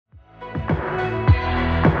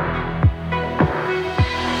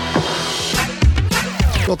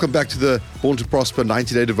Welcome back to the Born to Prosper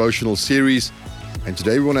 90-day devotional series. And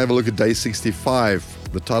today we want to have a look at day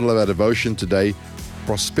 65. The title of our devotion today,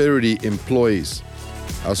 Prosperity Employs.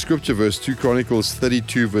 Our scripture verse, 2 Chronicles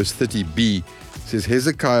 32 verse 30b, says,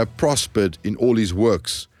 Hezekiah prospered in all his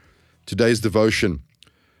works. Today's devotion.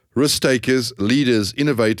 Risk takers, leaders,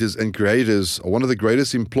 innovators, and creators are one of the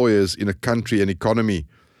greatest employers in a country and economy.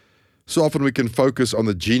 So often we can focus on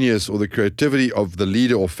the genius or the creativity of the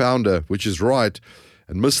leader or founder, which is right,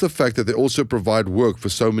 and miss the fact that they also provide work for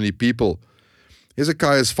so many people.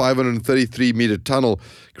 Hezekiah's 533-meter tunnel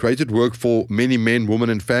created work for many men, women,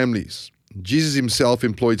 and families. Jesus himself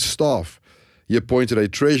employed staff. He appointed a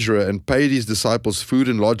treasurer and paid his disciples food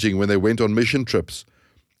and lodging when they went on mission trips.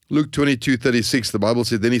 Luke 22:36, the Bible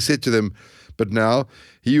said, Then he said to them, But now,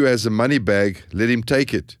 he who has a money bag, let him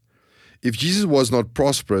take it. If Jesus was not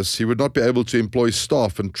prosperous, he would not be able to employ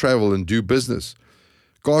staff and travel and do business.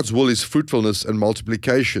 God's will is fruitfulness and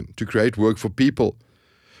multiplication, to create work for people.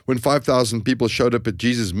 When 5,000 people showed up at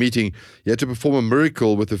Jesus' meeting, he had to perform a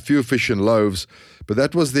miracle with a few fish and loaves, but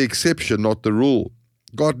that was the exception, not the rule.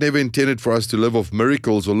 God never intended for us to live off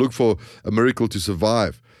miracles or look for a miracle to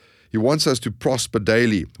survive. He wants us to prosper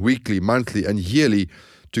daily, weekly, monthly, and yearly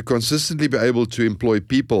to consistently be able to employ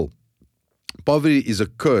people. Poverty is a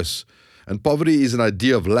curse, and poverty is an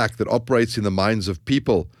idea of lack that operates in the minds of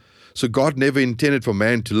people. So God never intended for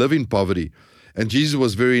man to live in poverty. And Jesus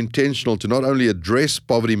was very intentional to not only address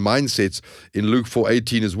poverty mindsets in Luke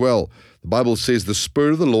 4:18 as well. The Bible says, The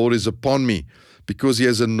Spirit of the Lord is upon me, because he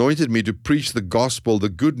has anointed me to preach the gospel, the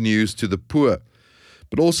good news to the poor.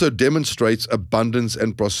 But also demonstrates abundance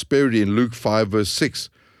and prosperity in Luke 5 verse 6.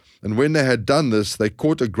 And when they had done this, they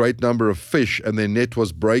caught a great number of fish, and their net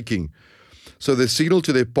was breaking. So they signaled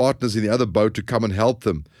to their partners in the other boat to come and help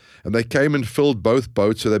them. And they came and filled both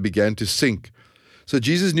boats, so they began to sink. So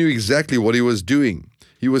Jesus knew exactly what he was doing.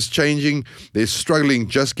 He was changing their struggling,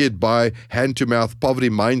 just get by, hand-to-mouth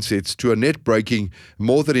poverty mindsets to a net-breaking,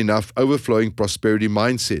 more than enough, overflowing prosperity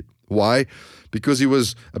mindset. Why? Because he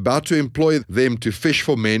was about to employ them to fish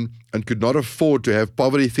for men and could not afford to have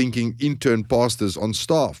poverty-thinking intern pastors on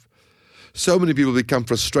staff. So many people become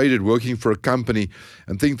frustrated working for a company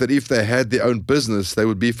and think that if they had their own business, they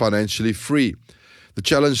would be financially free. The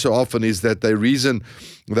challenge so often is that the reason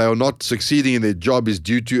they are not succeeding in their job is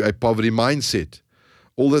due to a poverty mindset.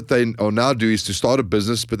 All that they now do is to start a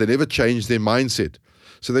business, but they never change their mindset.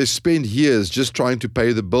 So they spend years just trying to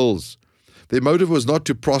pay the bills. Their motive was not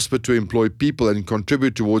to prosper, to employ people and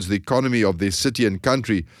contribute towards the economy of their city and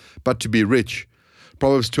country, but to be rich.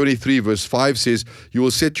 Proverbs 23 verse 5 says, You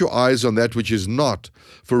will set your eyes on that which is not,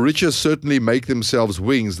 for riches certainly make themselves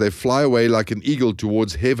wings. They fly away like an eagle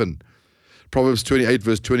towards heaven. Proverbs 28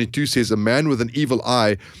 verse 22 says, A man with an evil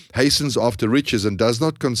eye hastens after riches and does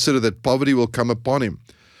not consider that poverty will come upon him.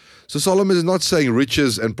 So Solomon is not saying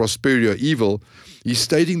riches and prosperity are evil. He's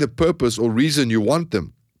stating the purpose or reason you want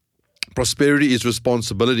them. Prosperity is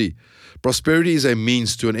responsibility. Prosperity is a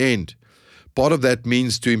means to an end. Part of that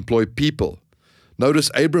means to employ people.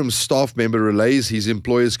 Notice Abram's staff member relays his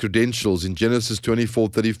employer's credentials in Genesis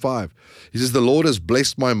 24:35. He says, The Lord has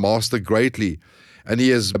blessed my master greatly, and he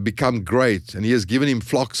has become great, and he has given him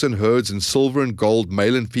flocks and herds and silver and gold,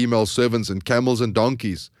 male and female servants and camels and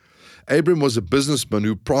donkeys. Abram was a businessman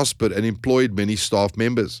who prospered and employed many staff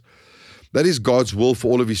members. That is God's will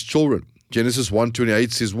for all of his children. Genesis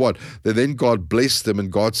 1:28 says what? That then God blessed them,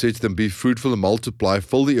 and God said to them, Be fruitful and multiply,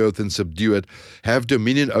 fill the earth and subdue it, have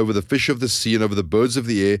dominion over the fish of the sea and over the birds of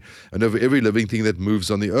the air and over every living thing that moves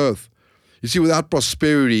on the earth. You see, without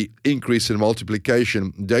prosperity, increase, and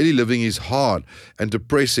multiplication, daily living is hard and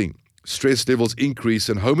depressing. Stress levels increase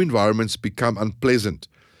and home environments become unpleasant.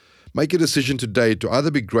 Make a decision today to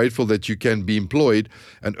either be grateful that you can be employed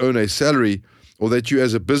and earn a salary, or that you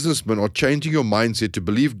as a businessman are changing your mindset to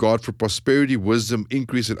believe God for prosperity, wisdom,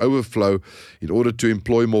 increase, and overflow in order to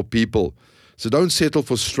employ more people. So don't settle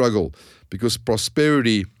for struggle, because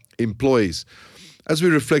prosperity employs. As we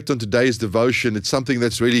reflect on today's devotion, it's something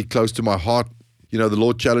that's really close to my heart. You know, the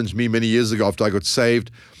Lord challenged me many years ago after I got saved.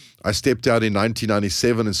 I stepped out in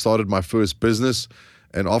 1997 and started my first business.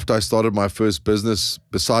 And after I started my first business,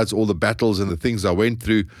 besides all the battles and the things I went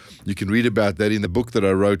through, you can read about that in the book that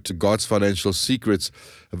I wrote, God's Financial Secrets,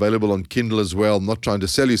 available on Kindle as well. I'm not trying to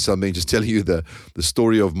sell you something, just telling you the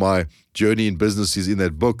story of my journey in business is in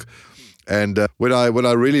that book. And when I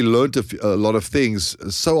really learned a lot of things,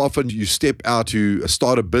 so often you step out to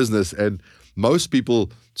start a business and Most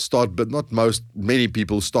people start, but not most, many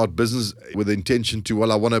people start business with the intention to,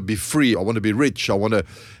 well, I want to be free, I want to be rich, I want to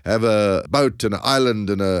have a boat and an island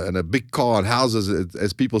and a big car and houses,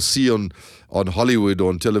 as people see on Hollywood or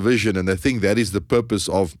on television, and they think that is the purpose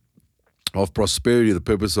of prosperity, the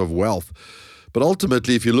purpose of wealth. But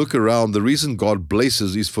ultimately, if you look around, the reason God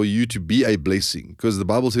blesses is for you to be a blessing, because the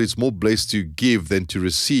Bible says it's more blessed to give than to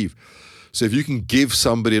receive. So if you can give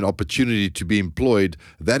somebody an opportunity to be employed,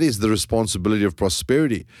 that is the responsibility of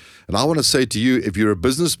prosperity. And I want to say to you, if you're a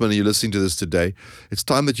businessman and you're listening to this today, it's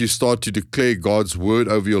time that you start to declare God's word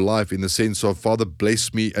over your life in the sense of, Father,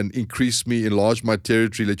 bless me and increase me, enlarge my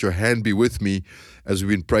territory, let your hand be with me, as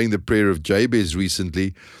we've been praying the prayer of Jabez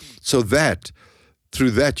recently, so that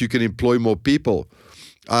through that you can employ more people.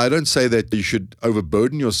 I don't say that you should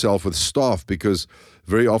overburden yourself with staff, because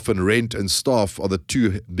very often rent and staff are the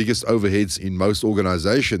two biggest overheads in most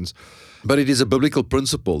organizations. But it is a biblical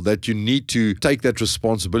principle that you need to take that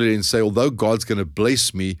responsibility and say, although God's going to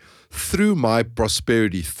bless me through my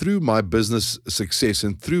prosperity, through my business success,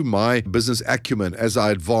 and through my business acumen, as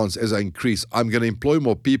I advance, as I increase, I'm going to employ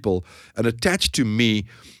more people, and attached to me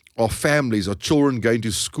or families, or children going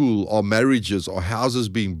to school, or marriages, or houses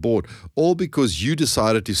being bought, all because you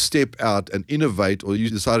decided to step out and innovate, or you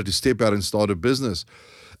decided to step out and start a business.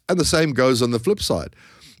 And the same goes on the flip side.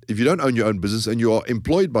 If you don't own your own business and you are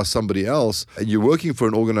employed by somebody else and you're working for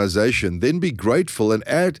an organization, then be grateful and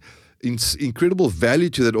add incredible value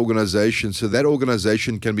to that organization, so that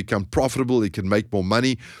organization can become profitable, it can make more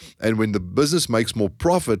money. And when the business makes more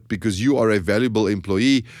profit because you are a valuable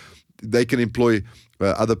employee, they can employ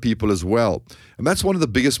other people as well. And that's one of the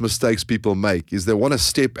biggest mistakes people make, is they want to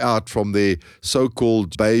step out from their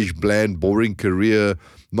so-called beige, bland, boring career,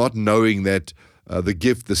 not knowing that the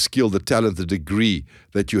gift, the skill, the talent, the degree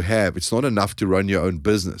that you have, it's not enough to run your own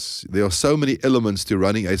business. There are so many elements to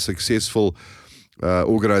running a successful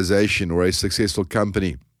organization or a successful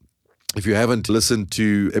company. If you haven't listened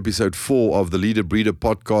to episode 4 of the Leader Breeder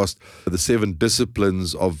podcast, the 7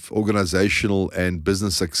 disciplines of organizational and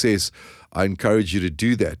business success, I encourage you to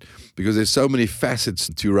do that, because there's so many facets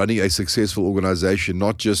to running a successful organization,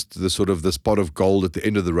 not just the sort of this pot of gold at the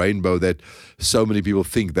end of the rainbow that so many people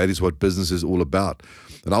think that is what business is all about.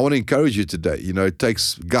 And I want to encourage you today, it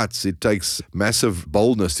takes guts, it takes massive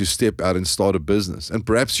boldness to step out and start a business. And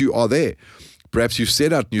perhaps you are there. Perhaps you've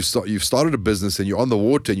set out and you've started a business and you're on the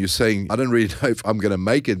water and you're saying, I don't really know if I'm going to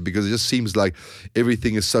make it, because it just seems like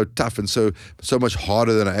everything is so tough and so much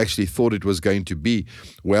harder than I actually thought it was going to be.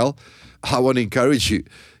 Well, I want to encourage you.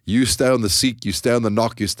 You stay on the seek, you stay on the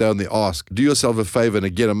knock, you stay on the ask. Do yourself a favor, and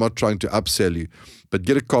again, I'm not trying to upsell you, but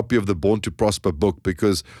get a copy of the Born to Prosper book,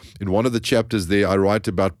 because in one of the chapters there, I write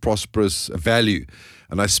about prosperous value.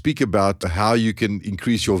 And I speak about how you can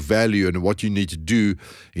increase your value and what you need to do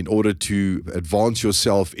in order to advance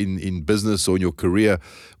yourself in business or in your career,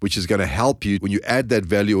 which is going to help you. When you add that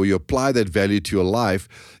value or you apply that value to your life,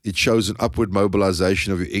 it shows an upward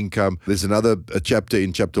mobilization of your income. There's another chapter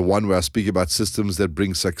in chapter 1 where I speak about systems that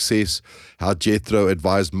bring success, how Jethro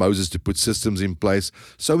advised Moses to put systems in place,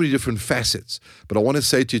 so many different facets. But I want to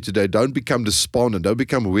say to you today, don't become despondent, don't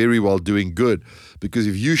become weary while doing good, because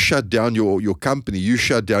if you shut down your company, you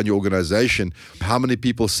shut down your organization, how many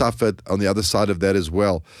people suffered on the other side of that as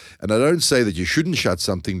well? And I don't say that you shouldn't shut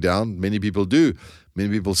something down. Many people do. Many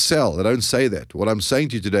people sell. I don't say that. What I'm saying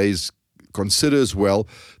to you today is consider as well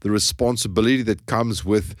the responsibility that comes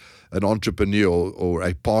with an entrepreneur or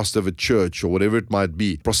a pastor of a church or whatever it might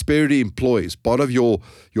be. Prosperity employs. Part of your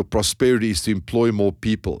prosperity is to employ more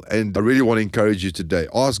people. And I really want to encourage you today.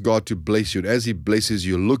 Ask God to bless you. And as He blesses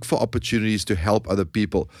you, look for opportunities to help other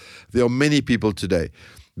people. There are many people today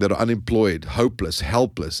that are unemployed, hopeless,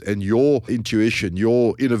 helpless, and your intuition,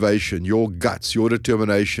 your innovation, your guts, your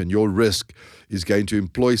determination, your risk is going to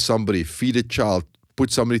employ somebody, feed a child, put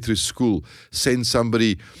somebody through school, send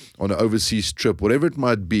somebody on an overseas trip, whatever it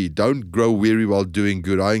might be. Don't grow weary while doing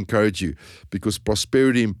good. I encourage you, because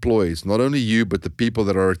prosperity employs not only you, but the people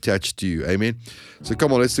that are attached to you. Amen. So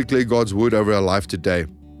come on, let's declare God's word over our life today.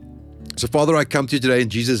 So Father, I come to you today in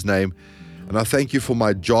Jesus' name, and I thank you for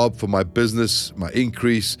my job, for my business, my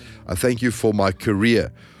increase. I thank you for my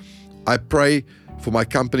career. I pray for my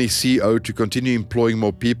company CEO to continue employing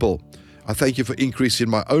more people. I thank you for increase in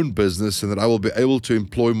my own business, and that I will be able to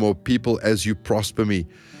employ more people as you prosper me.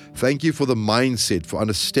 Thank you for the mindset, for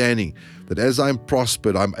understanding that as I'm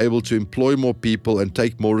prospered, I'm able to employ more people and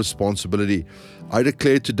take more responsibility. I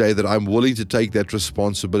declare today that I'm willing to take that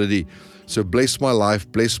responsibility. So bless my life,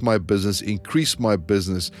 bless my business, increase my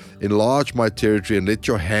business, enlarge my territory, and let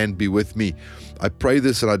your hand be with me. I pray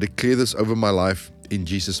this and I declare this over my life in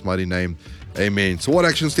Jesus' mighty name. Amen. So what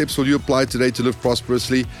action steps will you apply today to live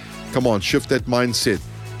prosperously? Come on, shift that mindset.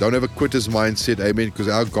 Don't have a quitter's mindset. Amen. Because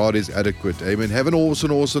our God is adequate. Amen. Have an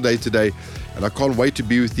awesome day today. And I can't wait to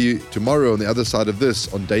be with you tomorrow on the other side of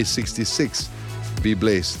this on day 66. Be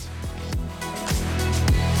blessed.